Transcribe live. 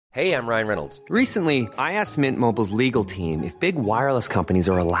Hey, I'm Ryan Reynolds. Recently, I asked Mint Mobile's legal team if big wireless companies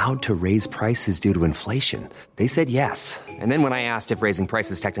are allowed to raise prices due to inflation. They said yes. And then when I asked if raising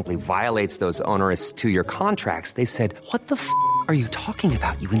prices technically violates those onerous two-year contracts, they said, "What the f*** are you talking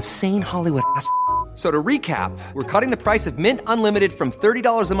about, you insane Hollywood ass?" So to recap, we're cutting the price of Mint Unlimited from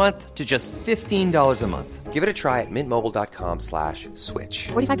 $30 a month to just $15 a month. Give it a try at mintmobile.com/switch.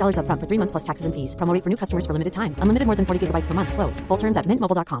 $45 up front for 3 months plus taxes and fees. Promo rate for new customers for limited time. Unlimited more than 40 gigabytes per month. Slows full terms at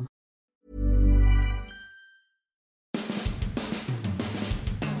mintmobile.com.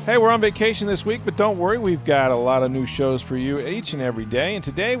 Hey, we're on vacation this week, but don't worry, we've got a lot of new shows for you each and every day. And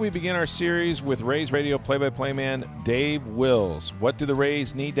today we begin our series with Rays radio play-by-play man Dave Wills. What do the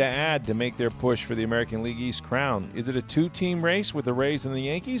Rays need to add to make their push for the American League East crown? Is it a two-team race with the Rays and the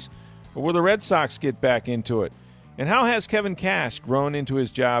Yankees, or will the Red Sox get back into it? And how has Kevin Cash grown into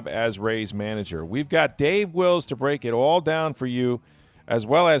his job as Rays manager? We've got Dave Wills to break it all down for you, as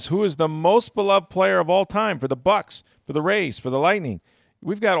well as who is the most beloved player of all time for the Bucks, for the Rays, for the Lightning.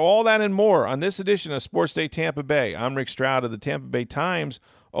 We've got all that and more on this edition of Sports Day Tampa Bay. I'm Rick Stroud of the Tampa Bay Times,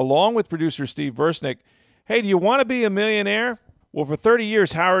 along with producer Steve Versnick. Hey, do you want to be a millionaire? Well, for 30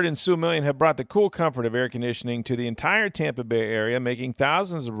 years, Howard and Sue Million have brought the cool comfort of air conditioning to the entire Tampa Bay area, making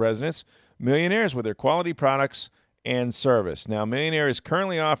thousands of residents millionaires with their quality products and service. Now, Millionaire is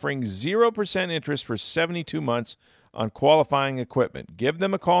currently offering 0% interest for 72 months on qualifying equipment. Give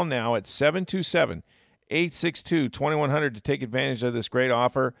them a call now at 727-862-2100 to take advantage of this great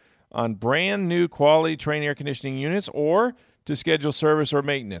offer on brand new quality Trane air conditioning units or to schedule service or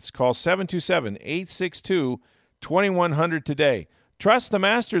maintenance. Call 727-862-2100 today. Trust the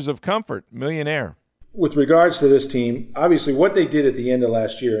masters of comfort, Millionaire. With regards to this team, obviously what they did at the end of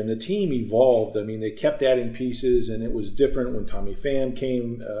last year, and the team evolved. I mean, they kept adding pieces, and it was different when Tommy Pham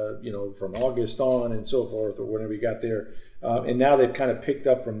came, from August on and so forth, or whenever he got there. And now they've kind of picked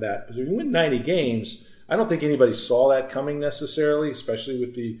up from that. Because when you win 90 games, I don't think anybody saw that coming necessarily, especially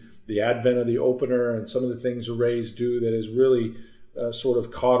with the advent of the opener and some of the things the Rays do that has really sort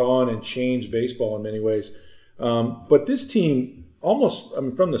of caught on and changed baseball in many ways. But this team,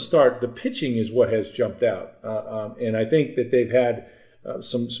 from the start, the pitching is what has jumped out. And I think that they've had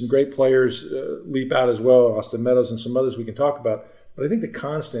some great players leap out as well, Austin Meadows and some others we can talk about. But I think the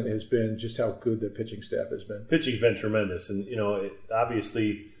constant has been just how good the pitching staff has been. Pitching's been tremendous. And,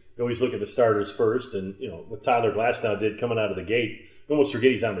 obviously you always look at the starters first. And, what Tyler Glasnow did coming out of the gate, you almost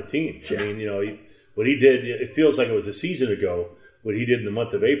forget he's on the team. Yeah. I mean, what he did, it feels like it was a season ago, what he did in the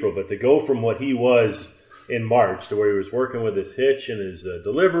month of April. But to go from what he was in March to where he was working with his hitch and his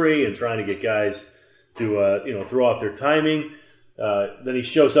delivery and trying to get guys to, throw off their timing. Then he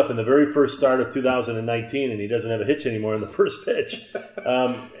shows up in the very first start of 2019 and he doesn't have a hitch anymore in the first pitch.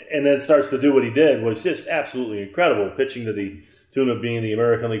 And then starts to do what he did was just absolutely incredible, pitching to the tune of being the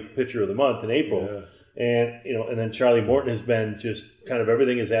American League Pitcher of the Month in April. Yeah. And, and then Charlie Morton has been just kind of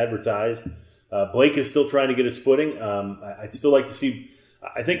everything is advertised. Blake is still trying to get his footing. I'd still like to see,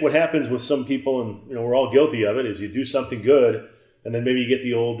 I think what happens with some people, and we're all guilty of it, is you do something good, and then maybe you get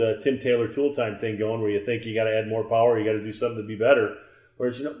the old Tim Taylor tool time thing going, where you think you got to add more power, you got to do something to be better.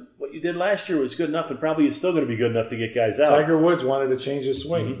 Whereas what you did last year was good enough, and probably is still going to be good enough to get guys out. Tiger Woods wanted to change his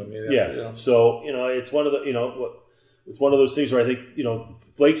swing. Mm-hmm. So it's one of the it's one of those things where I think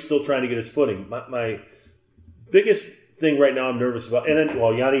Blake's still trying to get his footing. My biggest thing right now I'm nervous about, and then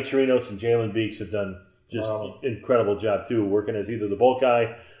Yanni Chirinos and Jalen Beeks have done just incredible job too, working as either the bulk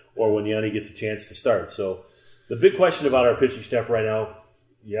guy or when Yanni gets a chance to start. So the big question about our pitching staff right now,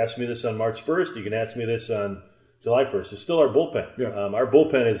 you asked me this on March 1st, you can ask me this on July 1st, is still our bullpen. Yeah. Our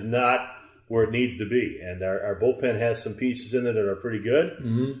bullpen is not where it needs to be, and our bullpen has some pieces in there that are pretty good,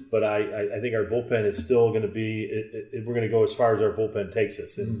 but I think our bullpen is still going to be, we're going to go as far as our bullpen takes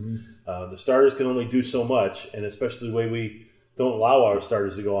us. And the starters can only do so much, and especially the way we don't allow our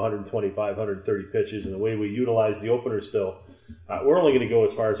starters to go 125, 130 pitches, and the way we utilize the opener still, we're only going to go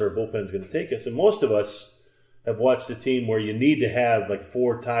as far as our bullpen is going to take us. And most of us have watched a team where you need to have like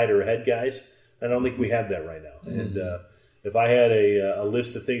 4 tied or ahead guys. I don't think we have that right now. And if I had a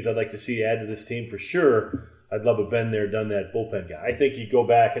list of things I'd like to see add to this team for sure, I'd love a been there, done that bullpen guy. I think you go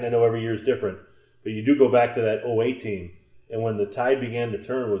back, and I know every year is different, but you do go back to that 08 team. And when the tide began to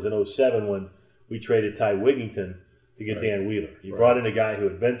turn was in 07 when we traded Ty Wigington to get Dan Wheeler. You brought in a guy who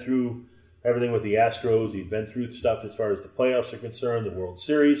had been through everything with the Astros. He'd been through stuff as far as the playoffs are concerned, the World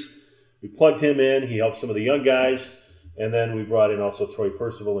Series. We plugged him in. He helped some of the young guys. And then we brought in also Troy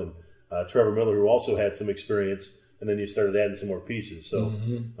Percival and Trevor Miller, who also had some experience. And then you started adding some more pieces. So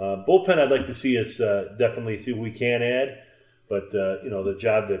bullpen, I'd like to see us definitely see what we can add. But, the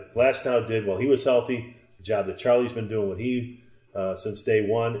job that Glasnow did while he was healthy, the job that Charlie's been doing when he since day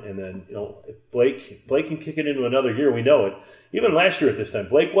one. And then, if Blake can kick it into another gear, we know it. Even last year at this time,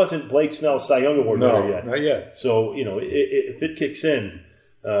 Blake wasn't Blake Snell's Cy Young Award winner yet. Not yet. So, if it kicks in,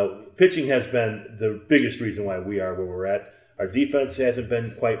 pitching has been the biggest reason why we are where we're at. Our defense hasn't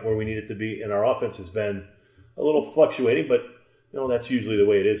been quite where we need it to be, and our offense has been a little fluctuating, but that's usually the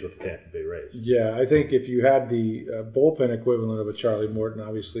way it is with the Tampa Bay Rays. Yeah, I think if you had the bullpen equivalent of a Charlie Morton,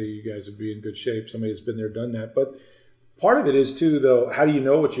 obviously you guys would be in good shape. Somebody that's been there, done that. But part of it is, too, though, how do you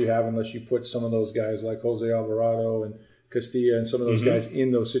know what you have unless you put some of those guys like Jose Alvarado and Castilla and some of those guys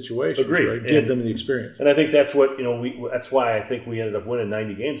in those situations? Agreed. Right? Give them the experience. And I think that's what, that's why I think we ended up winning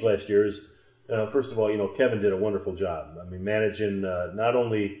 90 games last year is, first of all, Kevin did a wonderful job. I mean, managing not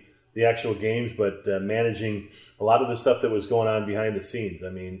only the actual games, but managing a lot of the stuff that was going on behind the scenes. I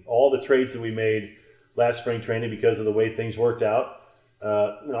mean, all the trades that we made last spring training because of the way things worked out.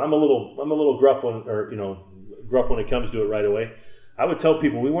 I'm a little gruff when it comes to it right away. I would tell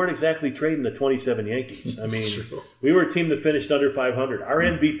people we weren't exactly trading the 27 Yankees. I mean, we were a team that finished under 500. Our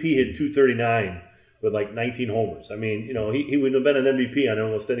MVP hit 239 with like 19 homers. I mean, he would have been an MVP on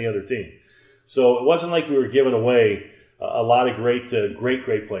almost any other team. So it wasn't like we were giving away a lot of great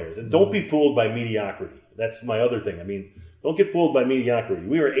players. And don't be fooled by mediocrity. That's my other thing. I mean, don't get fooled by mediocrity.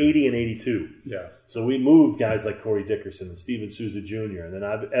 We were 80 and 82. Yeah. So we moved guys like Corey Dickerson and Steven Souza Jr. and then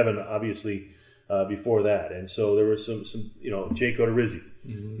Evan, obviously, before that. And so there was some Jake Odorizzi.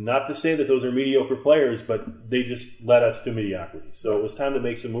 Not to say that those are mediocre players, but they just led us to mediocrity. So it was time to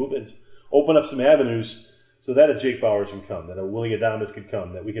make some moves, open up some avenues so that a Jake Bauers could come, that a Willie Adames could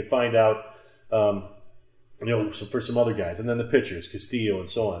come, that we could find out for some other guys, and then the pitchers, Castillo and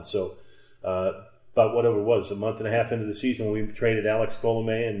so on. So about whatever it was, a month and a half into the season, we traded Alex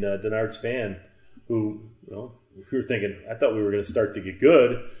Colomé and Denard Span, who, we were thinking, I thought we were going to start to get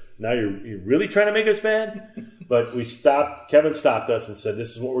good. Now you're really trying to make us bad? But we stopped. Kevin stopped us and said,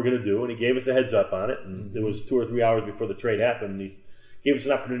 this is what we're going to do. And he gave us a heads up on it. And it was 2 or 3 hours before the trade happened. And he gave us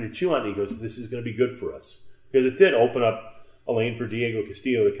an opportunity to chew on it. He goes, this is going to be good for us. Because it did open up a lane for Diego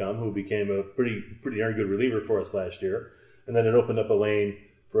Castillo to come, who became a pretty darn good reliever for us last year. And then it opened up a lane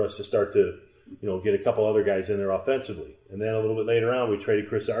for us to start to, get a couple other guys in there offensively. And then a little bit later on, we traded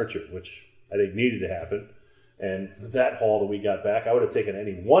Chris Archer, which I think needed to happen. And that haul that we got back, I would have taken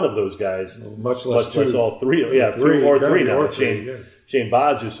any one of those guys, much less all three. Yeah, three now. Shane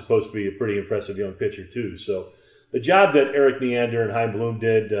Baz is supposed to be a pretty impressive young pitcher too. So the job that Eric Neander and Chaim Bloom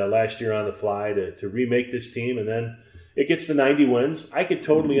did last year on the fly to remake this team, and then it gets to 90 wins. I could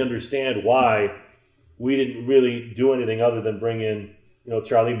totally understand why we didn't really do anything other than bring in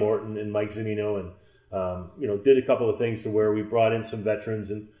Charlie Morton and Mike Zunino, and did a couple of things to where we brought in some veterans.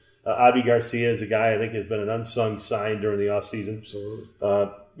 And Avi Garcia is a guy I think has been an unsung sign during the offseason. Absolutely.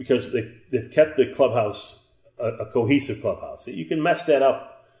 Because they've kept the clubhouse a cohesive clubhouse. You can mess that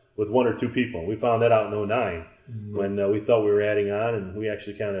up with 1 or 2 people. We found that out in 2009 when we thought we were adding on, and we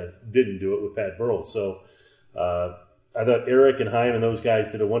actually kind of didn't do it with Pat Burrell. So I thought Eric and Chaim and those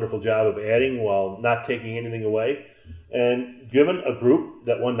guys did a wonderful job of adding while not taking anything away, and given a group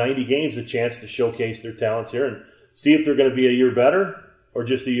that won 90 games a chance to showcase their talents here and see if they're going to be a year better or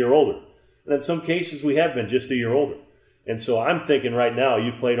just a year older. And in some cases, we have been just a year older. And so I'm thinking right now,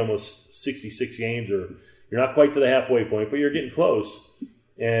 you've played almost 66 games, or you're not quite to the halfway point, but you're getting close.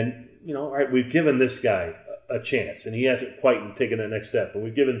 And, all right, we've given this guy a chance, and he hasn't quite taken that next step. But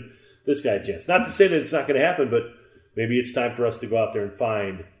we've given this guy a chance. Not to say that it's not going to happen, but maybe it's time for us to go out there and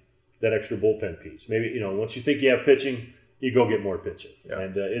find that extra bullpen piece. Maybe, once you think you have pitching, you go get more pitching. Yeah.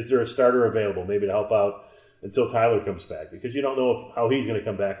 And is there a starter available maybe to help out until Tyler comes back? Because you don't know how he's going to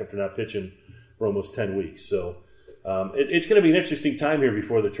come back after not pitching for almost 10 weeks. So it's going to be an interesting time here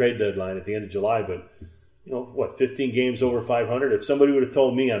before the trade deadline at the end of July. But, 15 games over 500? If somebody would have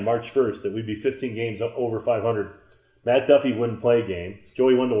told me on March 1st that we'd be 15 games over 500, Matt Duffy wouldn't play a game.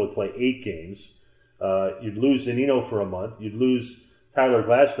 Joey Wendell would play 8 games. You'd lose Zunino for a month. You'd lose Tyler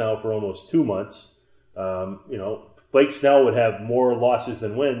Glasnow for almost 2 months. Blake Snell would have more losses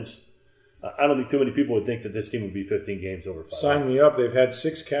than wins. I don't think too many people would think that this team would be 15 games over 500. Sign me up. They've had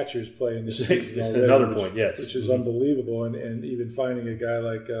 6 catchers play in this season already. Another point, yes. Which is unbelievable. And even finding a guy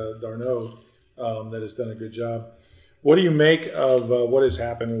like Darno that has done a good job. What do you make of what has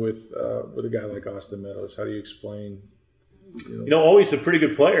happened with a guy like Austin Meadows? How do you explain? Always a pretty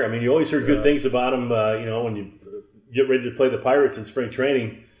good player. I mean, you always heard good things about him. When you get ready to play the Pirates in spring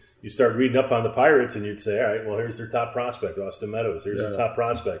training, you start reading up on the Pirates, and you'd say, all right, well, here's their top prospect, Austin Meadows. Here's their top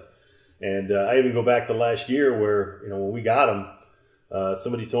prospect. And I even go back to last year where, when we got him,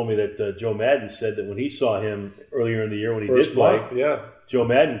 somebody told me that Joe Madden said that when he saw him earlier in the year when he did play, Joe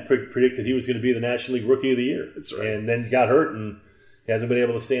Madden predicted he was going to be the National League Rookie of the Year. That's right. And then got hurt and hasn't been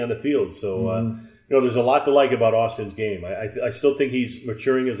able to stay on the field. So, there's a lot to like about Austin's game. I still think he's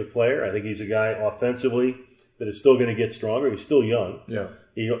maturing as a player. I think he's a guy offensively that is still going to get stronger. He's still young. Yeah.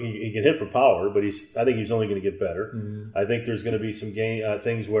 He can hit for power, but I think he's only going to get better. I think there's going to be some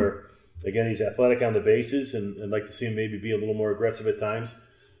things where, again, he's athletic on the bases, and I'd like to see him maybe be a little more aggressive at times.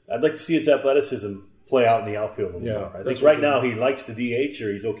 I'd like to see his athleticism play out in the outfield a little more. I think right now he likes to DH,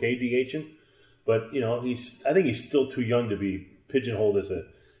 or he's okay DHing, but I think he's still too young to be pigeonholed as a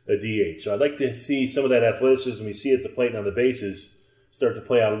DH. So I'd like to see some of that athleticism we see at the plate and on the bases start to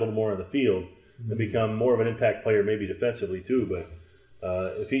play out a little more on the field and become more of an impact player, maybe defensively too. But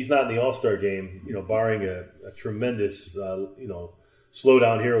if he's not in the All-Star game, barring a tremendous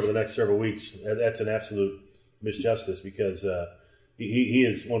slowdown here over the next several weeks, that's an absolute misjustice because he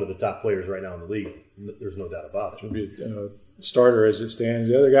is one of the top players right now in the league. There's no doubt about it. Should be a starter as it stands.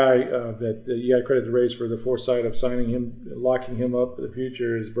 The other guy that you got to credit the Rays for the foresight of signing him, locking him up for the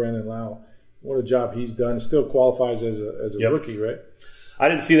future is Brandon Lau. What a job he's done. Still qualifies as a rookie, right? I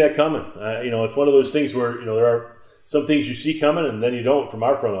didn't see that coming. It's one of those things where there are some things you see coming and then you don't from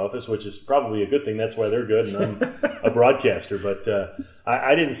our front office, which is probably a good thing. That's why they're good, and I'm a broadcaster. But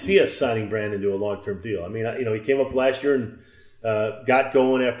I didn't see us signing Brandon to a long-term deal. I mean, he came up last year and got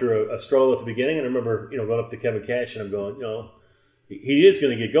going after a struggle at the beginning, and I remember going up to Kevin Cash and I'm going, he is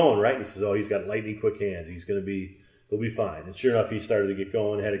going to get going, right? And he says, he's got lightning quick hands. He'll be fine. And sure enough, he started to get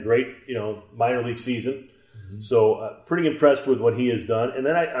going. Had a great minor league season. So pretty impressed with what he has done. And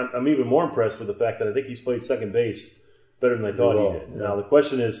then I'm even more impressed with the fact that I think he's played second base better than I thought he did. Yeah. Now the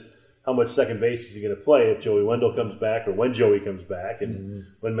question is, how much second base is he going to play if Joey Wendell comes back, or when Joey comes back, and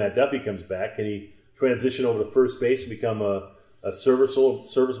when Matt Duffy comes back? Can he transition over to first base and become a serviceable,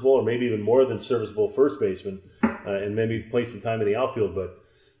 or maybe even more than serviceable first baseman, and maybe play some time in the outfield? But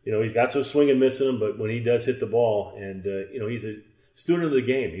he's got some swing and miss in him. But when he does hit the ball, and he's a student of the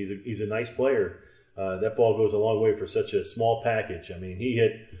game. He's a nice player. That ball goes a long way for such a small package. I mean, he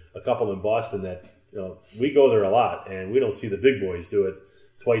hit a couple in Boston that we go there a lot, and we don't see the big boys do it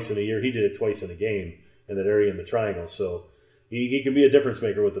twice in a year. He did it twice in a game in that area in the triangle. So he can be a difference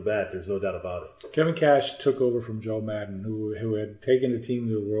maker with the bat. There's no doubt about it. Kevin Cash took over from Joe Madden, who had taken the team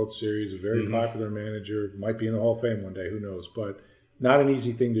to the World Series, a very popular manager, might be in the Hall of Fame one day, who knows. But not an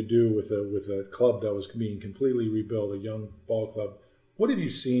easy thing to do with a club that was being completely rebuilt, a young ball club. What have you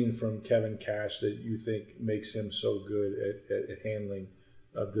seen from Kevin Cash that you think makes him so good at handling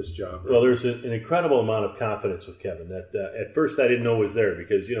of this job? Well, there's an incredible amount of confidence with Kevin that at first I didn't know was there,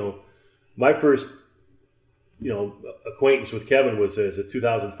 because my first acquaintance with Kevin was as a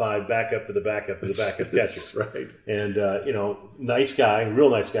 2005 backup to the backup catcher. That's right. And nice guy,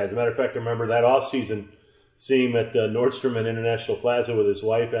 real nice guy. As a matter of fact, I remember that offseason seeing him at Nordstrom and International Plaza with his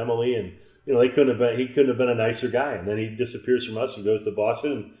wife Emily, and he couldn't have been a nicer guy. And then he disappears from us and goes to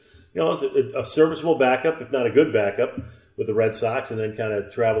Boston. And it's a serviceable backup, if not a good backup, with the Red Sox, and then kind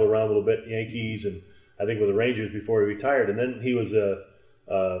of traveled around a little bit, Yankees, and I think with the Rangers before he retired. And then he was a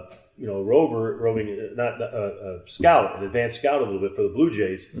scout, an advanced scout a little bit for the Blue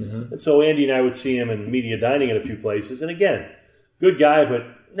Jays. And so Andy and I would see him in media dining in a few places. And again, good guy, but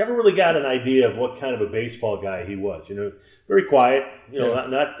never really got an idea of what kind of a baseball guy he was. Very quiet,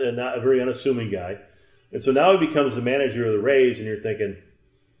 not a very unassuming guy. And so now he becomes the manager of the Rays, and you're thinking,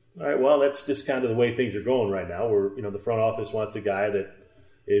 all right, well, that's just kind of the way things are going right now, where the front office wants a guy that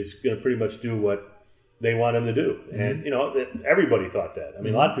is going to pretty much do what they want him to do. And everybody thought that. I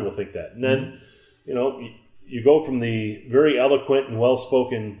mean, a lot of people think that. And then you go from the very eloquent and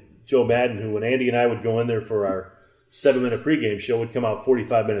well-spoken Joe Madden, who when Andy and I would go in there for our 7-minute pregame show, would come out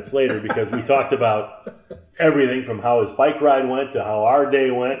 45 minutes later, because we talked about everything from how his bike ride went to how our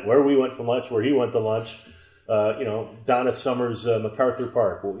day went, where we went to lunch, where he went to lunch. Donna Summers, MacArthur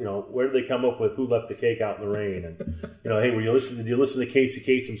Park. Where did they come up with who left the cake out in the rain? And hey, did you listen to Casey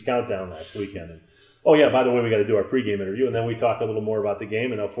Kasem's countdown last weekend? And oh yeah, by the way, we got to do our pregame interview, and then we talk a little more about the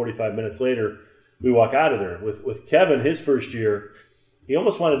game. And now 45 minutes later, we walk out of there. With Kevin, his first year, he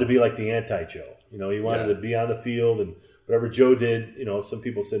almost wanted to be like the anti-Joe. He wanted to be on the field, and whatever Joe did, some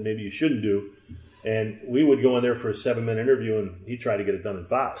people said maybe you shouldn't do. And we would go in there for a 7-minute interview, and he'd try to get it done in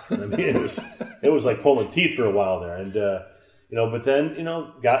 5. I mean, it was like pulling teeth for a while there. And but then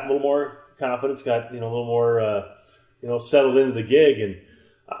got a little more confidence, got a little more settled into the gig, and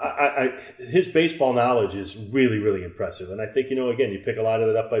his baseball knowledge is really, really impressive. And I think again, you pick a lot of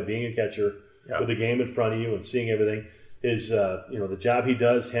it up by being a catcher with the game in front of you and seeing everything. His the job he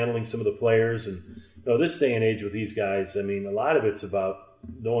does handling some of the players, and this day and age with these guys, I mean, a lot of it's about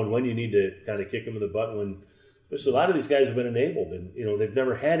knowing when you need to kind of kick them in the butt, when There's a lot of these guys have been enabled, and they've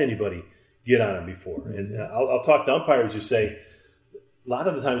never had anybody get on them before. And I'll talk to umpires who say a lot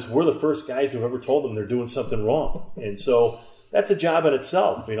of the times we're the first guys who've ever told them they're doing something wrong, and so that's a job in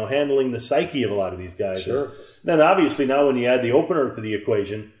itself. Handling the psyche of a lot of these guys. Sure. And then obviously now when you add the opener to the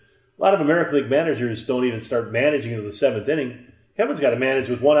equation, a lot of American League managers don't even start managing into the seventh inning. Kevin's got to manage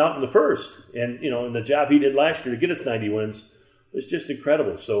with one out in the first, and and the job he did last year to get us 90 wins was just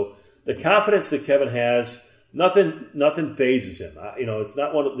incredible. So the confidence that Kevin has. Nothing phases him. It's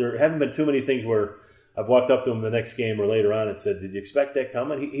not there haven't been too many things where I've walked up to him the next game or later on and said, "Did you expect that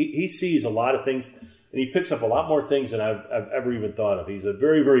coming?" He sees a lot of things, and he picks up a lot more things than I've ever even thought of. He's a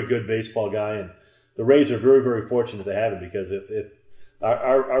very, very good baseball guy, and the Rays are very, very fortunate to have him because if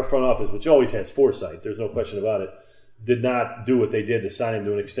our front office, which always has foresight, there's no question about it, did not do what they did to sign him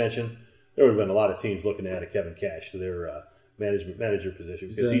to an extension, there would have been a lot of teams looking to add Kevin Cash to their manager position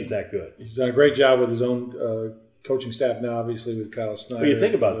because he's that good. He's done a great job with his own coaching staff now, obviously with Kyle Snyder. Well, you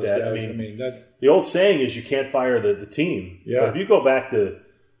think about that. Guys. The old saying is you can't fire the team. Yeah. But if you go back to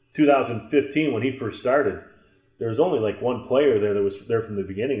 2015 when he first started, there was only like one player there that was there from the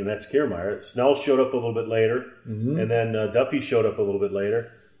beginning, and that's Kiermaier. Snell showed up a little bit later, and then Duffy showed up a little bit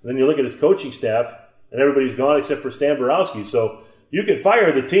later. And then you look at his coaching staff, and everybody's gone except for Stan Borowski. So you can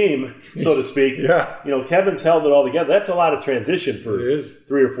fire the team, so to speak. Yeah. Kevin's held it all together. That's a lot of transition for It is.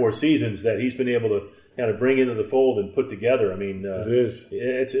 3 or 4 seasons that he's been able to kind of bring into the fold and put together. It is.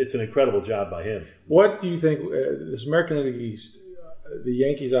 It's an incredible job by him. What do you think, this American League East, the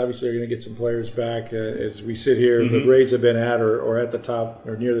Yankees obviously are going to get some players back as we sit here. The Rays have been at or at the top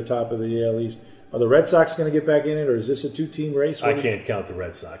or near the top of the AL East. Are the Red Sox going to get back in it, or is this a 2-team race? I can't count the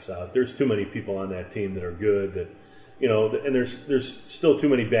Red Sox out. There's too many people on that team that are good that, and there's still too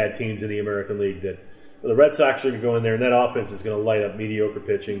many bad teams in the American League that the Red Sox are going to go in there, and that offense is going to light up mediocre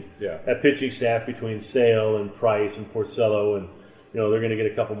pitching. Yeah. That pitching staff between Sale and Price and Porcello, and they're going to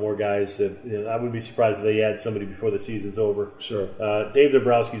get a couple more guys. That I wouldn't be surprised if they add somebody before the season's over. Sure. Dave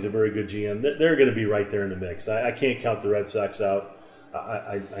Dombrowski's a very good GM. They're going to be right there in the mix. I can't count the Red Sox out.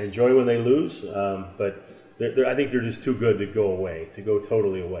 I enjoy when they lose, but I think they're just too good to go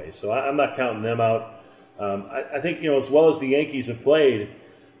totally away. So I'm not counting them out. I think, as well as the Yankees have played,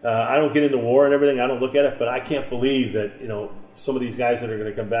 I don't get into WAR and everything. I don't look at it, but I can't believe that, some of these guys that are going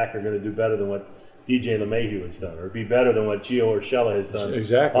to come back are going to do better than what DJ LeMahieu has done, or be better than what Gio Urshela has done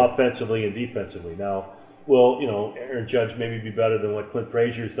offensively and defensively. Now, will, Aaron Judge maybe be better than what Clint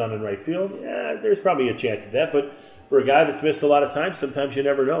Frazier has done in right field? Yeah, there's probably a chance of that, but for a guy that's missed a lot of time, sometimes you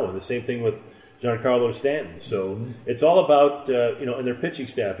never know. And the same thing with Giancarlo Stanton. So it's all about, and their pitching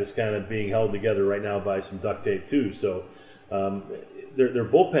staff is kind of being held together right now by some duct tape too. So their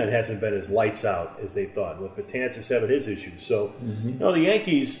bullpen hasn't been as lights out as they thought, with Betances having his issues. So, the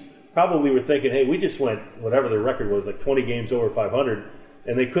Yankees probably were thinking, hey, we just went, whatever their record was, like 20 games over 500,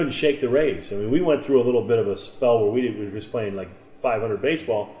 and they couldn't shake the Rays. I mean, we went through a little bit of a spell where we were just playing like 500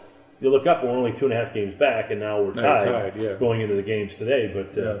 baseball. You look up, we're only 2.5 games back, and now we're tied going into the games today.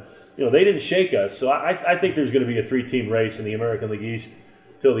 But, they didn't shake us. So I think there's going to be a 3-team race in the American League East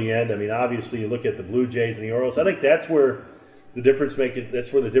till the end. I mean, obviously, you look at the Blue Jays and the Orioles. I think that's where the difference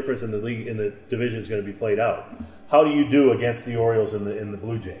in the league, in the division, is going to be played out. How do you do against the Orioles and the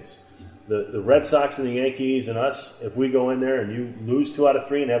Blue Jays? The Red Sox and the Yankees and us, if we go in there and you lose 2 out of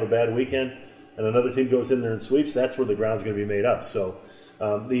 3 and have a bad weekend, and another team goes in there and sweeps, that's where the ground's going to be made up. So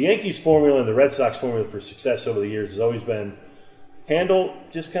the Yankees formula and the Red Sox formula for success over the years has always been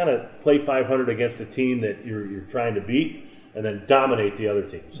just kind of play 500 against the team that you're trying to beat, and then dominate the other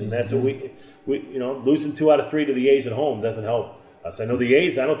teams. And that's what we losing 2 out of 3 to the A's at home doesn't help us. I know the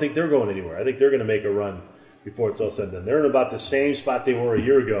A's, I don't think they're going anywhere. I think they're going to make a run before it's all said and done. They're in about the same spot they were a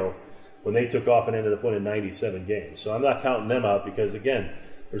year ago when they took off and ended up winning 97 games. So I'm not counting them out because, again,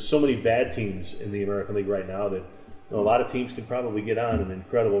 there's so many bad teams in the American League right now that a lot of teams could probably get on an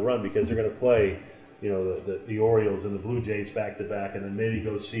incredible run because they're going to play, the Orioles and the Blue Jays back-to-back, and then maybe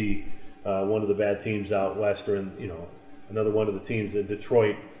go see one of the bad teams out west, or another one of the teams in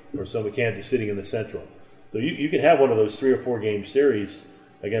Detroit or some of Kansas City in the Central. So you can have one of those 3 or 4 game series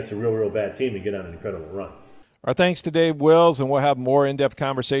against a real bad team and get on an incredible run. Our thanks to Dave Wills, and we'll have more in-depth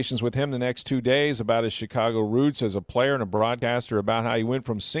conversations with him the next 2 days about his Chicago roots as a player and a broadcaster, about how he went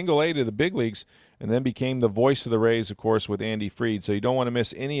from single A to the big leagues and then became the voice of the Rays, of course, with Andy Fried. So you don't want to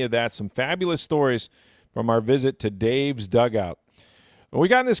miss any of that. Some fabulous stories from our visit to Dave's Dugout. We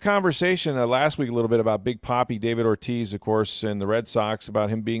got in this conversation last week a little bit about Big Papi, David Ortiz, of course, and the Red Sox, about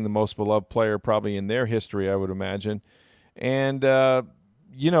him being the most beloved player probably in their history, I would imagine. And, a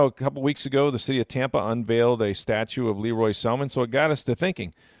couple weeks ago, the city of Tampa unveiled a statue of Leroy Selman, so it got us to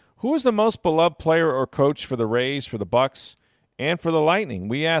thinking, Who is the most beloved player or coach for the Rays, for the Bucks, and for the Lightning?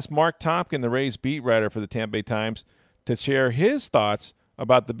 We asked Mark Tompkin, the Rays beat writer for the Tampa Bay Times, to share his thoughts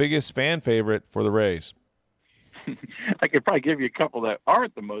about the biggest fan favorite for the Rays. I could probably give you a couple that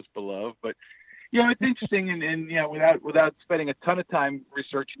aren't the most beloved, but it's interesting, and without spending a ton of time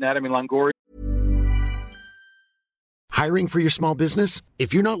researching that, I mean, Longoria. Hiring for your small business?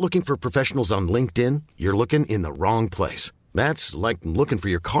 If you're not looking for professionals on LinkedIn, you're looking in the wrong place. That's like looking for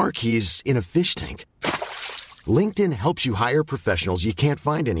your car keys in a fish tank. LinkedIn helps you hire professionals you can't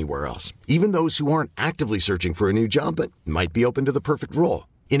find anywhere else, even those who aren't actively searching for a new job but might be open to the perfect role.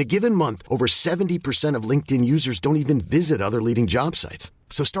 In a given month, over 70% of LinkedIn users don't even visit other leading job sites.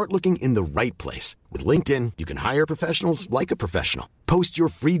 So start looking in the right place. With LinkedIn, you can hire professionals like a professional. Post your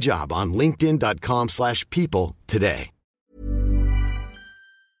free job on linkedin.com/people today.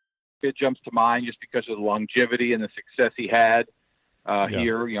 It jumps to mind just because of the longevity and the success he had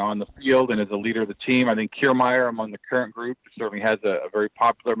here, on the field and as a leader of the team. I think Kiermaier, among the current group, certainly has a very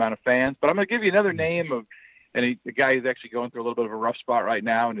popular amount of fans. But I'm going to give you another name of the guy who's actually going through a little bit of a rough spot right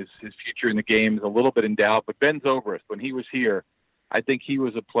now, and his future in the game is a little bit in doubt. But Ben Zobrist, when he was here, I think he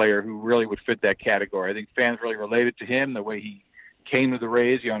was a player who really would fit that category. I think fans really related to him, the way he came to the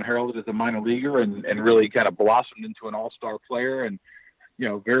Rays, unheralded as a minor leaguer, and really kind of blossomed into an all-star player. And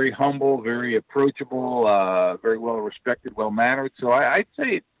very humble, very approachable, very well respected, well mannered. So I'd say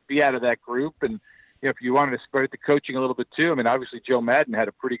it'd be out of that group. And if you wanted to spread it to coaching a little bit too, I mean, obviously Joe Maddon had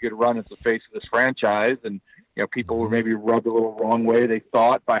a pretty good run as the face of this franchise, and people were maybe rubbed a little wrong way, they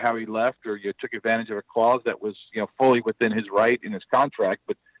thought, by how he left, or took advantage of a clause that was fully within his right in his contract.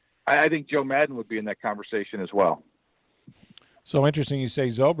 But I think Joe Maddon would be in that conversation as well. So interesting you say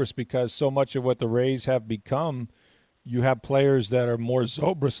Zobrist, because so much of what the Rays have become, you have players that are more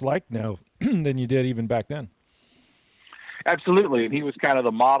Zobrist-like now than you did even back then. Absolutely, and he was kind of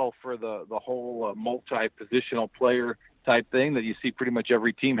the model for the whole multi-positional player type thing that you see pretty much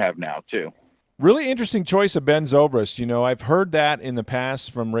every team have now, too. Really interesting choice of Ben Zobrist. I've heard that in the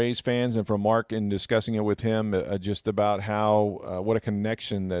past from Rays fans and from Mark in discussing it with him, just about how what a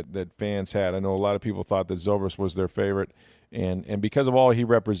connection that fans had. I know a lot of people thought that Zobrist was their favorite, and because of all he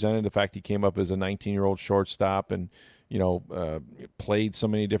represented, the fact he came up as a 19-year-old shortstop and played so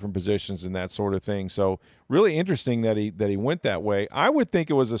many different positions and that sort of thing. So really interesting that he went that way. I would think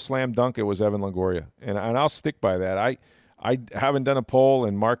it was a slam dunk. It was Evan Longoria, and I'll stick by that. I haven't done a poll,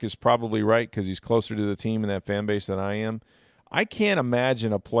 and Mark is probably right because he's closer to the team and that fan base than I am. I can't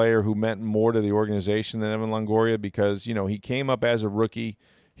imagine a player who meant more to the organization than Evan Longoria, because he came up as a rookie,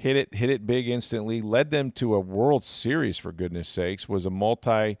 hit it big instantly, led them to a World Series, for goodness sakes, was a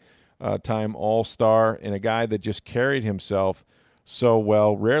multi-time All-Star, and a guy that just carried himself so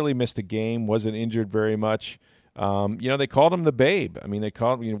well, rarely missed a game, wasn't injured very much. They called him the Babe. I mean, they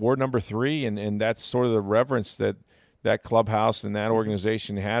called him Ward number 3, and that's sort of the reverence that clubhouse and that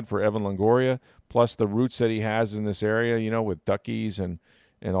organization had for Evan Longoria, plus the roots that he has in this area, with Duckies and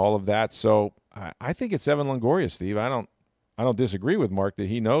all of that. So I think it's Evan Longoria, Steve. I don't disagree with Mark that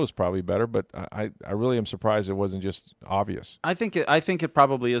he knows probably better, but I really am surprised it wasn't just obvious. I think it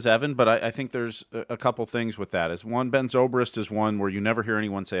probably is Evan, but I think there's a couple things with that. Is one, Ben Zobrist is one where you never hear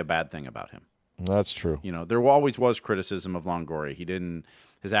anyone say a bad thing about him. That's true. There always was criticism of Longoria.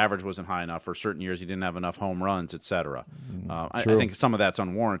 His average wasn't high enough. For certain years, he didn't have enough home runs, etc. I think some of that's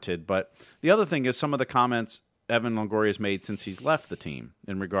unwarranted. But the other thing is some of the comments Evan Longoria has made since he's left the team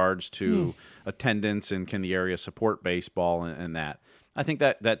in regards to attendance and can the area support baseball and that. I think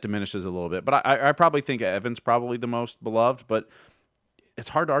that diminishes a little bit. But I probably think Evan's probably the most beloved. But it's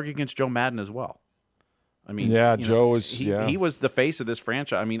hard to argue against Joe Maddon as well. I mean, Joe was he was the face of this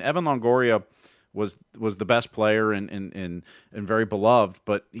franchise. I mean, Evan Longoria was the best player and very beloved,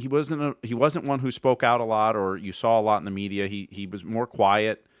 but he wasn't one who spoke out a lot or you saw a lot in the media. He was more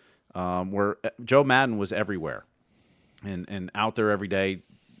quiet. Where Joe Maddon was everywhere and out there every day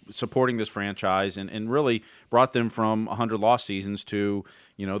supporting this franchise and really brought them from 100 lost seasons to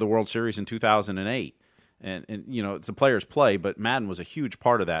the World Series in 2008. And it's a player's play, but Maddon was a huge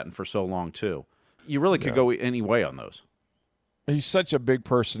part of that and for so long too. You really could go any way on those. He's such a big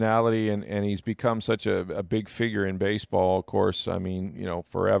personality, and he's become such a big figure in baseball, of course. I mean,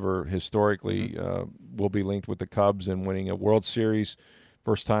 forever, historically, will be linked with the Cubs and winning a World Series,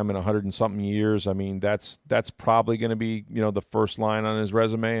 first time in 100-and-something years. I mean, that's probably going to be, the first line on his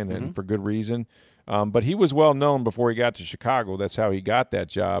resume, and for good reason. But he was well known before he got to Chicago. That's how he got that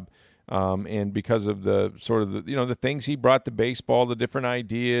job. And because of the sort of the things he brought to baseball, the different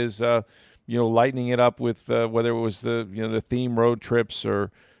ideas, lightening it up with whether it was the theme road trips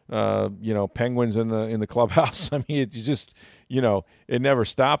or penguins in the clubhouse. I mean, it's just it never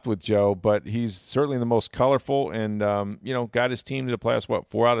stopped with Joe, but he's certainly the most colorful and, got his team to the playoffs,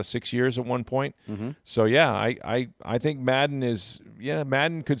 4 out of 6 years at one point. Mm-hmm. So, yeah, I think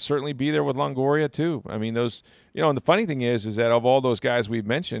Madden could certainly be there with Longoria too. I mean, those, and the funny thing is that of all those guys we've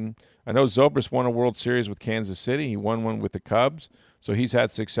mentioned, I know Zobrist won a World Series with Kansas City. He won one with the Cubs. So he's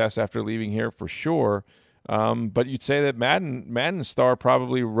had success after leaving here for sure. But you'd say that Madden's star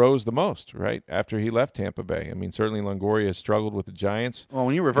probably rose the most, right, after he left Tampa Bay. I mean, certainly Longoria has struggled with the Giants. Well,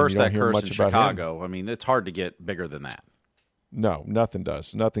 when you reverse that curse in Chicago, I mean, it's hard to get bigger than that. No, nothing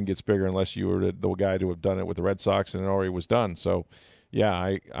does. Nothing gets bigger unless you were the guy to have done it with the Red Sox and it already was done. So,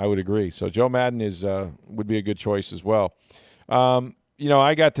 yeah, I would agree. So Joe Madden would be a good choice as well.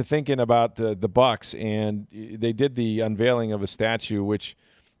 I got to thinking about the Bucks, and they did the unveiling of a statue, which –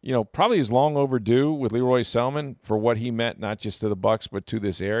 probably is long overdue with Leroy Selman for what he meant, not just to the Bucks, but to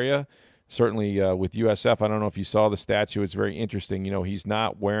this area. Certainly with USF, I don't know if you saw the statue. It's very interesting. He's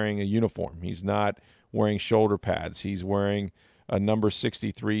not wearing a uniform. He's not wearing shoulder pads. He's wearing a number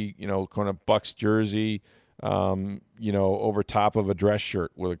 63, kind of Bucks jersey, over top of a dress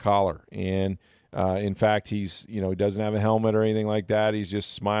shirt with a collar. And in fact, he doesn't have a helmet or anything like that. He's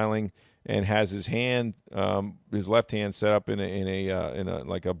just smiling and has his hand, his left hand set up in a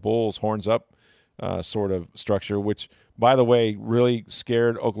like a bull's horns up sort of structure, which, by the way, really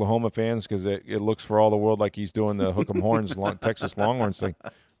scared Oklahoma fans because it looks for all the world like he's doing the hook 'em horns Texas Longhorns thing.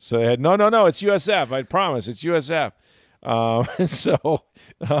 So they had no, it's USF. I promise, it's USF. I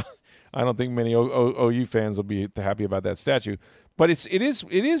don't think many OU fans will be happy about that statue, but it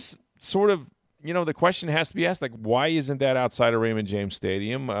is sort of. The question has to be asked, like, why isn't that outside of Raymond James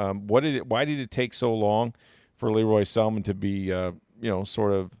Stadium? Why did it take so long for Leroy Selman to be,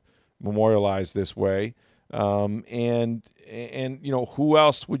 sort of memorialized this way? And who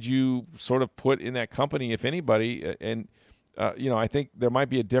else would you sort of put in that company, if anybody? And, I think there might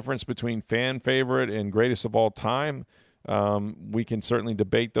be a difference between fan favorite and greatest of all time. We can certainly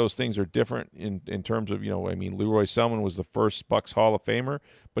debate those things are different in terms of, Leroy Selman was the first Bucks Hall of Famer,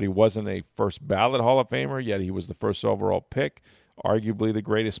 but he wasn't a first ballot Hall of Famer, yet he was the first overall pick, arguably the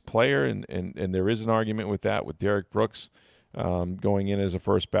greatest player. And there is an argument with that, with Derek Brooks going in as a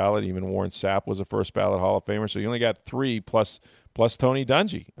first ballot. Even Warren Sapp was a first ballot Hall of Famer. So you only got 3 plus Tony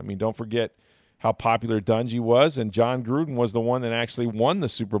Dungy. I mean, don't forget how popular Dungy was, and John Gruden was the one that actually won the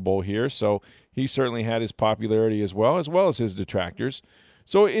Super Bowl here, so he certainly had his popularity as well as his detractors.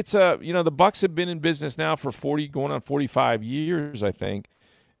 So it's the Bucks have been in business now for 40, going on 45 years, I think,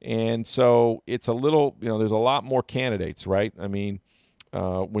 and so it's a little, there's a lot more candidates, right? I mean,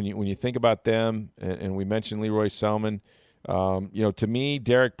 when you think about them, and we mentioned Leroy Selman, to me,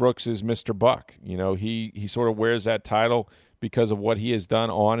 Derek Brooks is Mr. Buck. He sort of wears that title because of what he has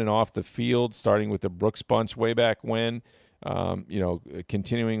done on and off the field, starting with the Brooks Bunch way back when,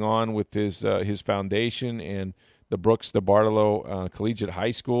 continuing on with his foundation and the Brooks DeBartolo Collegiate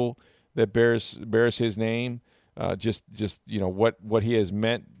High School that bears his name. Just what he has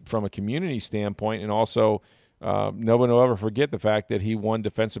meant from a community standpoint, and also no one will ever forget the fact that he won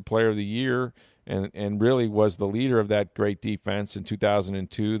Defensive Player of the Year and really was the leader of that great defense in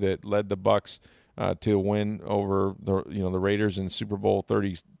 2002 that led the Bucks to win over the Raiders in Super Bowl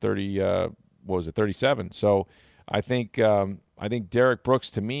 37. So I think Derek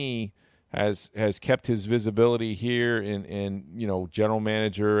Brooks, to me, has kept his visibility here and general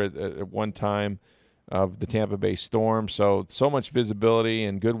manager at one time of the Tampa Bay Storm. So much visibility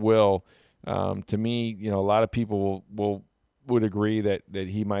and goodwill. To me, a lot of people would agree that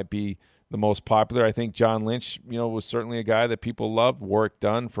he might be the most popular. I think John Lynch, was certainly a guy that people loved. Warwick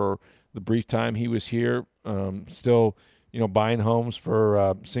Dunn, for the brief time he was here, still, buying homes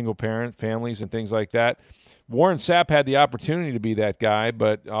for single-parent families and things like that. Warren Sapp had the opportunity to be that guy,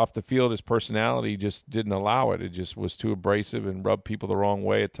 but off the field, his personality just didn't allow it. It just was too abrasive and rubbed people the wrong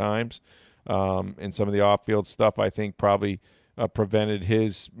way at times. And some of the off-field stuff, I think, probably prevented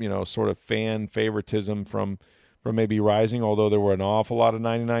his, sort of fan favoritism from maybe rising, although there were an awful lot of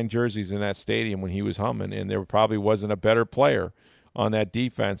 99 jerseys in that stadium when he was humming, and there probably wasn't a better player on that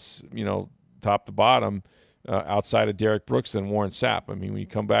defense, top to bottom, outside of Derek Brooks than Warren Sapp. I mean, when you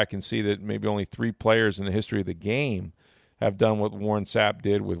come back and see that maybe only 3 players in the history of the game have done what Warren Sapp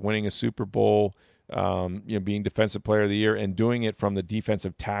did with winning a Super Bowl, being Defensive Player of the Year, and doing it from the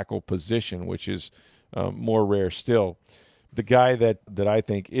defensive tackle position, which is more rare still. The guy that I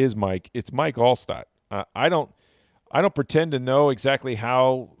think is it's Mike Alstott. I don't pretend to know exactly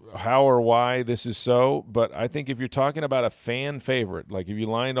how or why this is so, but I think if you're talking about a fan favorite, like if you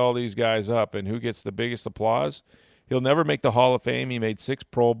lined all these guys up and who gets the biggest applause, he'll never make the Hall of Fame. He made 6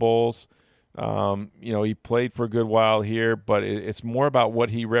 Pro Bowls. He played for a good while here, but it's more about what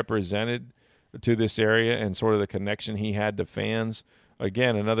he represented to this area and sort of the connection he had to fans.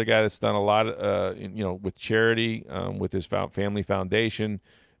 Again, another guy that's done a lot, with charity, with his family foundation,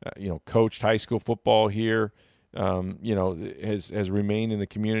 coached high school football here, has remained in the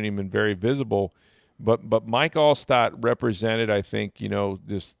community and been very visible. But Mike Alstott represented, I think,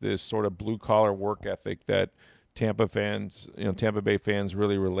 this sort of blue collar work ethic that Tampa Bay fans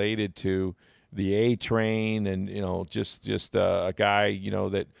really related to, the A train, and just a guy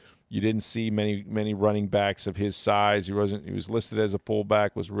that you didn't see many running backs of his size. He was listed as a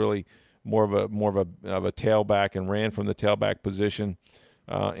fullback, was really more of a tailback and ran from the tailback position.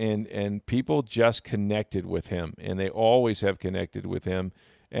 And people just connected with him, and they always have connected with him.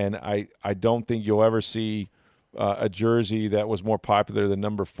 And I don't think you'll ever see a jersey that was more popular than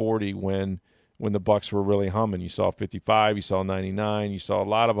number 40 when the Bucs were really humming. You saw 55, you saw 99, you saw a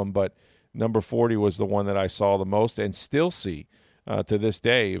lot of them, but number 40 was the one that I saw the most and still see to this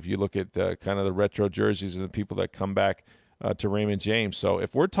day if you look at kind of the retro jerseys and the people that come back to Raymond James. So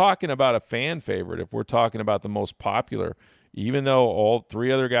if we're talking about a fan favorite, if we're talking about the most popular, even though all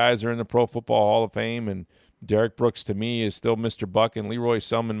three other guys are in the Pro Football Hall of Fame and Derek Brooks to me is still Mr. Buck, and Leroy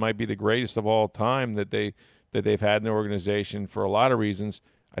Selman might be the greatest of all time that they've had in the organization for a lot of reasons,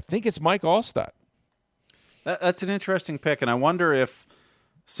 I think it's Mike Alstott. That's an interesting pick, and I wonder if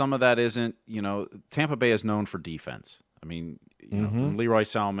some of that isn't, Tampa Bay is known for defense. I mean, from Leroy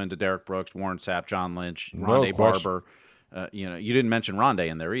Selman to Derek Brooks, Warren Sapp, John Lynch, Rondé Barber. You didn't mention Rondé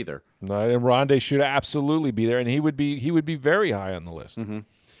in there either. No, and Rondé should absolutely be there, and he would be very high on the list. Mm-hmm.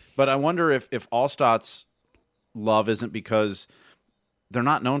 But I wonder if Alstott's love isn't because they're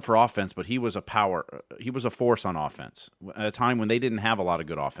not known for offense, but he was a force on offense at a time when they didn't have a lot of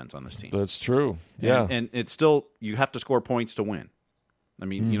good offense on this team. That's true. Yeah. And it's still, you have to score points to win. I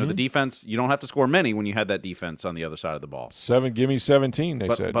mean, the defense, you don't have to score many when you had that defense on the other side of the ball. Give me 17, they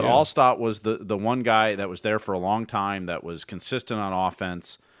said. But Alstott was the one guy that was there for a long time, that was consistent on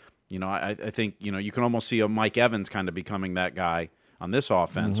offense. I think, you can almost see a Mike Evans kind of becoming that guy on this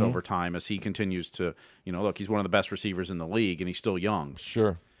offense over time as he continues to, look, he's one of the best receivers in the league and he's still young.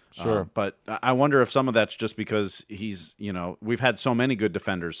 Sure. But I wonder if some of that's just because he's, we've had so many good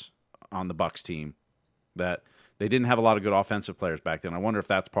defenders on the Bucs team that they didn't have a lot of good offensive players back then. I wonder if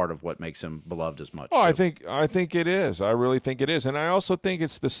that's part of what makes him beloved as much. Oh, too. I think it is. I really think it is. And I also think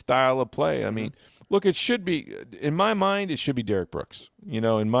it's the style of play. I mean, look, it should be, in my mind, it should be Derek Brooks.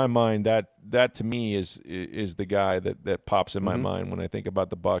 In my mind, that to me is the guy that pops in my mind when I think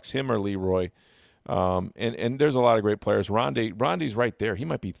about the Bucs, him or Leroy. And there's a lot of great players. Rondé's right there. He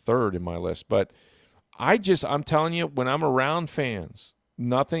might be third in my list. But I'm telling you, when I'm around fans,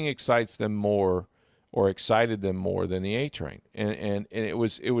 nothing excites them more or excited them more than the A Train. And it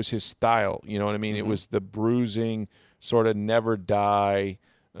was his style. You know what I mean? It was the bruising, sort of never die,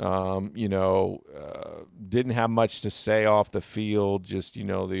 didn't have much to say off the field, just,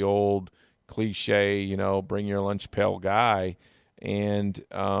 the old cliche, bring your lunch pail guy. And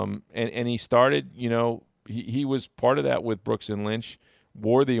he started, he was part of that with Brooks and Lynch,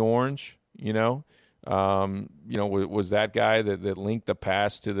 wore the orange, was that guy that linked the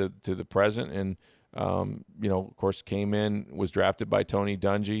past to the present. And, of course, came in, was drafted by Tony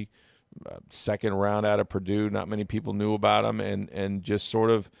Dungy, second round out of Purdue. Not many people knew about him, and just sort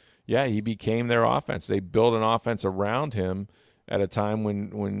of, he became their offense. They built an offense around him at a time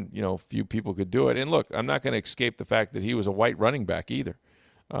when few people could do it. And look, I'm not going to escape the fact that he was a white running back either.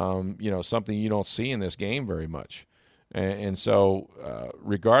 Something you don't see in this game very much. And so,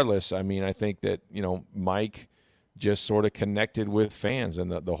 regardless, I mean, I think that Mike just sort of connected with fans, and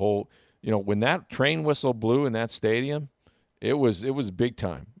the whole. When that train whistle blew in that stadium, it was big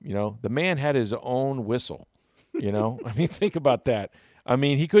time. The man had his own whistle. I mean, think about that. I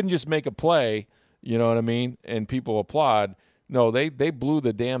mean, he couldn't just make a play. You know what I mean? And people applaud. No, they blew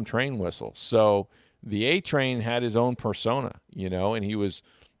the damn train whistle. So the A Train had his own persona. And he was,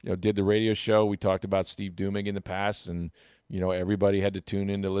 did the radio show. We talked about Steve Dumig in the past, and everybody had to tune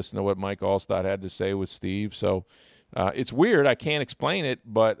in to listen to what Mike Alstott had to say with Steve. So. It's weird. I can't explain it,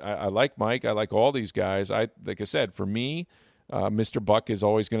 but I like Mike. I like all these guys. Like I said, for me, Mr. Buck is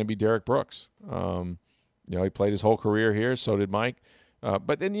always going to be Derek Brooks. He played his whole career here. So did Mike.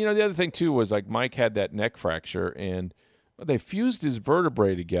 But then, the other thing, too, was like Mike had that neck fracture, and they fused his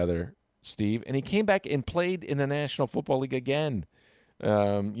vertebrae together, Steve, and he came back and played in the National Football League again,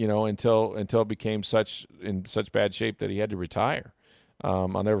 until it became in such bad shape that he had to retire. I'll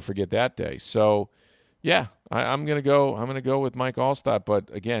never forget that day. So, yeah, I'm gonna go with Mike Alstott, but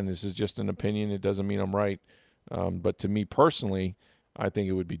again, this is just an opinion. It doesn't mean I'm right. But to me personally, I think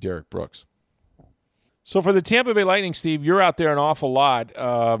it would be Derek Brooks. So for the Tampa Bay Lightning, Steve, you're out there an awful lot.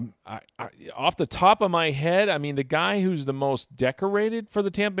 Off the top of my head, I mean, the guy who's the most decorated for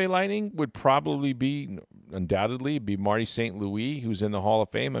the Tampa Bay Lightning would probably undoubtedly be Marty St. Louis, who's in the Hall of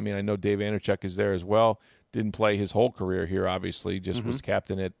Fame. I mean, I know Dave Andreychuk is there as well. Didn't play his whole career here, obviously, just was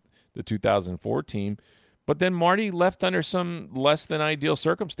captain at the 2004 team. But then Marty left under some less than ideal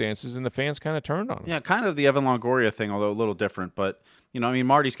circumstances, and the fans kind of turned on him. Yeah, kind of the Evan Longoria thing, although a little different. But, I mean,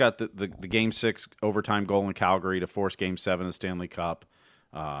 Marty's got the Game 6 overtime goal in Calgary to force Game 7 of the Stanley Cup.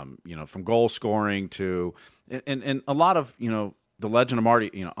 From goal scoring to and a lot of, the legend of Marty,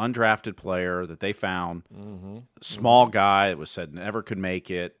 undrafted player that they found, small guy that was said never could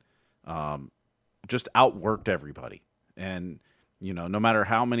make it, just outworked everybody. And, no matter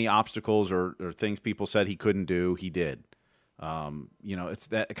how many obstacles or things people said he couldn't do, he did. It's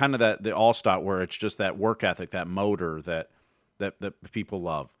that kind of the all-star where it's just that work ethic, that motor that people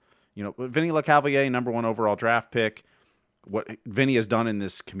love. Vinny Lecavalier, number 1 overall draft pick, what Vinny has done in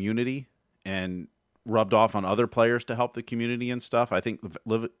this community and rubbed off on other players to help the community and stuff. I think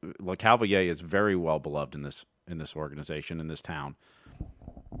Lecavalier is very well beloved in this organization, in this town.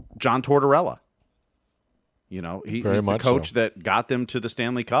 John Tortorella. He's the coach that got them to the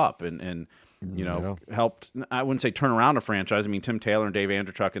Stanley Cup and helped, I wouldn't say turn around a franchise. I mean, Tim Taylor and Dave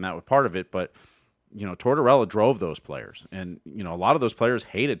Andreychuk, and that was part of it. But, Tortorella drove those players. And, a lot of those players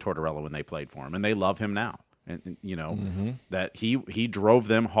hated Tortorella when they played for him, and they love him now. And, that he drove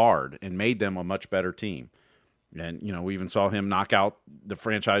them hard and made them a much better team. And, we even saw him knock out the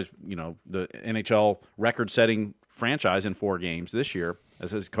franchise, the NHL record-setting franchise in 4 games this year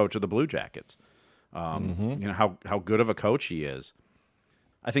as his coach of the Blue Jackets. How good of a coach he is.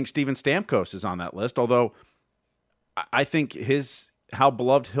 I think Steven Stamkos is on that list, although I think how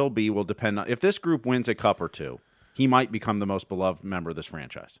beloved he'll be will depend on if this group wins a cup or two, he might become the most beloved member of this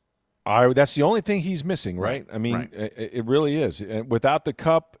franchise. That's the only thing he's missing, right? I mean, it really is. Without the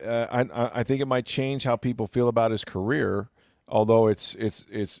cup, I think it might change how people feel about his career. Although it's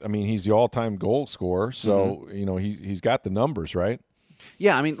I mean, he's the all-time goal scorer, so he's got the numbers, right?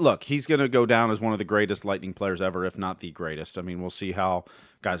 Yeah, I mean, look, he's going to go down as one of the greatest Lightning players ever, if not the greatest. I mean, we'll see how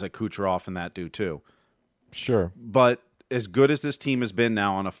guys like Kucherov and that do too. Sure. But as good as this team has been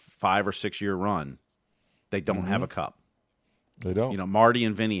now on a 5 or 6 year run, they don't have a cup. They don't. Marty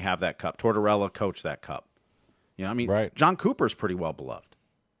and Vinny have that cup. Tortorella coached that cup. Right. John Cooper's pretty well beloved.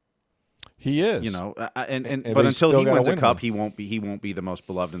 He is. But until he wins a cup, he won't be the most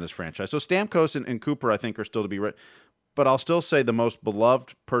beloved in this franchise. So Stamkos and Cooper, I think, are still to be right. But I'll still say the most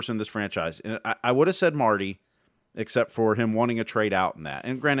beloved person in this franchise. And I would have said Marty, except for him wanting a trade out in that.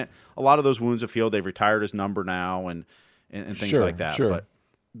 And granted, a lot of those wounds have healed. They've retired his number now and things like that. Sure. But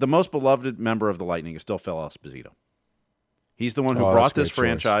the most beloved member of the Lightning is still Phil Esposito. He's the one who brought this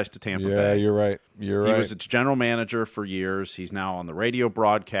franchise to Tampa Bay. Yeah, you're right. He was its general manager for years. He's now on the radio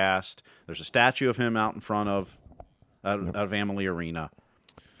broadcast. There's a statue of him out in front of Amalie Arena.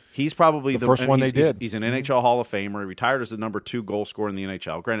 He's probably the first one they did. He's an NHL Hall of Famer. He retired as the number 2 goal scorer in the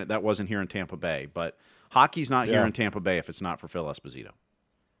NHL. Granted, that wasn't here in Tampa Bay, but hockey's not here in Tampa Bay if it's not for Phil Esposito.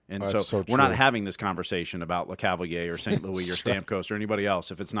 And so we're not having this conversation about Lecavalier or St. Louis or Stamkos or anybody else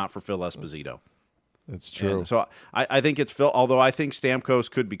if it's not for Phil Esposito. That's true. And so I think it's Phil, although I think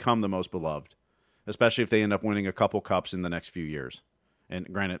Stamkos could become the most beloved, especially if they end up winning a couple cups in the next few years.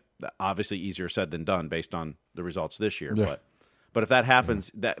 And granted, obviously easier said than done based on the results this year, But if that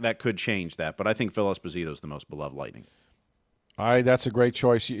happens, that could change that. But I think Phil Esposito is the most beloved Lightning. That's a great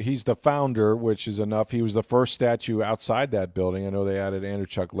choice. He's the founder, which is enough. He was the first statue outside that building. I know they added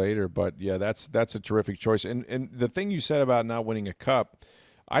Andreychuk later, but yeah, that's a terrific choice. And the thing you said about not winning a cup,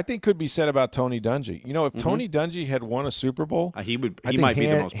 I think could be said about Tony Dungy. If Tony Dungy had won a Super Bowl, he might be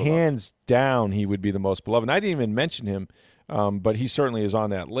the most beloved. Hands down, he would be the most beloved. And I didn't even mention him. But he certainly is on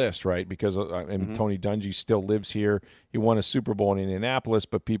that list, right? Because Tony Dungy still lives here. He won a Super Bowl in Indianapolis,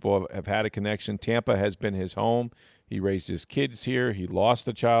 but people have had a connection. Tampa has been his home. He raised his kids here. He lost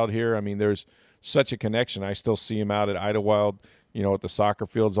a child here. I mean, there's such a connection. I still see him out at Idlewild, at the soccer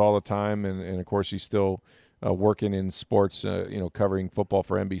fields all the time. And of course, he's still working in sports, covering football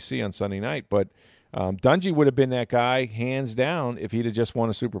for NBC on Sunday night. But Dungy would have been that guy, hands down, if he'd have just won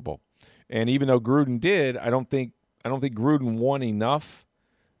a Super Bowl. And even though Gruden did, I don't think Gruden won enough,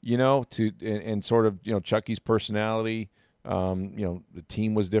 and sort of, Chucky's personality, the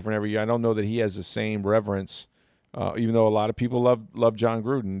team was different every year. I don't know that he has the same reverence, even though a lot of people love John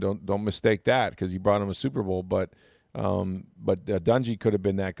Gruden. Don't mistake that because he brought him a Super Bowl. But Dungy could have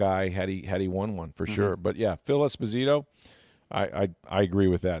been that guy had he won one for sure. But yeah, Phil Esposito, I agree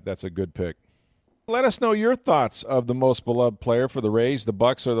with that. That's a good pick. Let us know your thoughts of the most beloved player for the Rays, the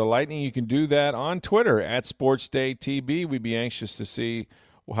Bucks, or the Lightning. You can do that on Twitter at SportsDayTB. We'd be anxious to see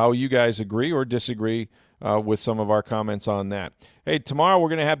how you guys agree or disagree with some of our comments on that. Hey, tomorrow we're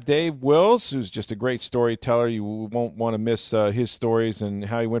going to have Dave Wills, who's just a great storyteller. You won't want to miss his stories and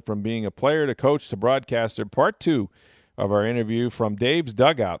how he went from being a player to coach to broadcaster. Part 2 of our interview from Dave's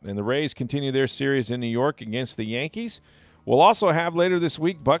dugout. And the Rays continue their series in New York against the Yankees. We'll also have later this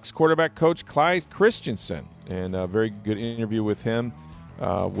week Bucks quarterback coach Clyde Christensen, and a very good interview with him,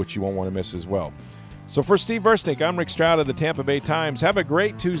 which you won't want to miss as well. So for Steve Versnick, I'm Rick Stroud of the Tampa Bay Times. Have a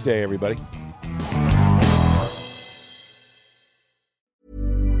great Tuesday, everybody.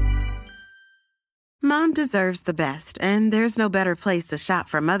 Mom deserves the best, and there's no better place to shop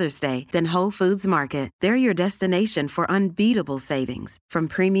for Mother's Day than Whole Foods Market. They're your destination for unbeatable savings, from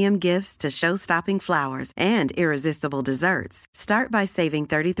premium gifts to show-stopping flowers and irresistible desserts. Start by saving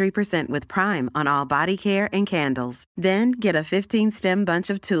 33% with Prime on all body care and candles. Then get a 15-stem bunch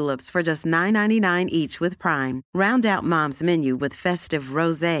of tulips for just $9.99 each with Prime. Round out Mom's menu with festive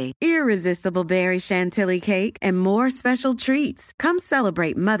rosé, irresistible berry chantilly cake, and more special treats. Come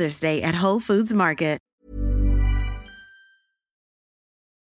celebrate Mother's Day at Whole Foods Market.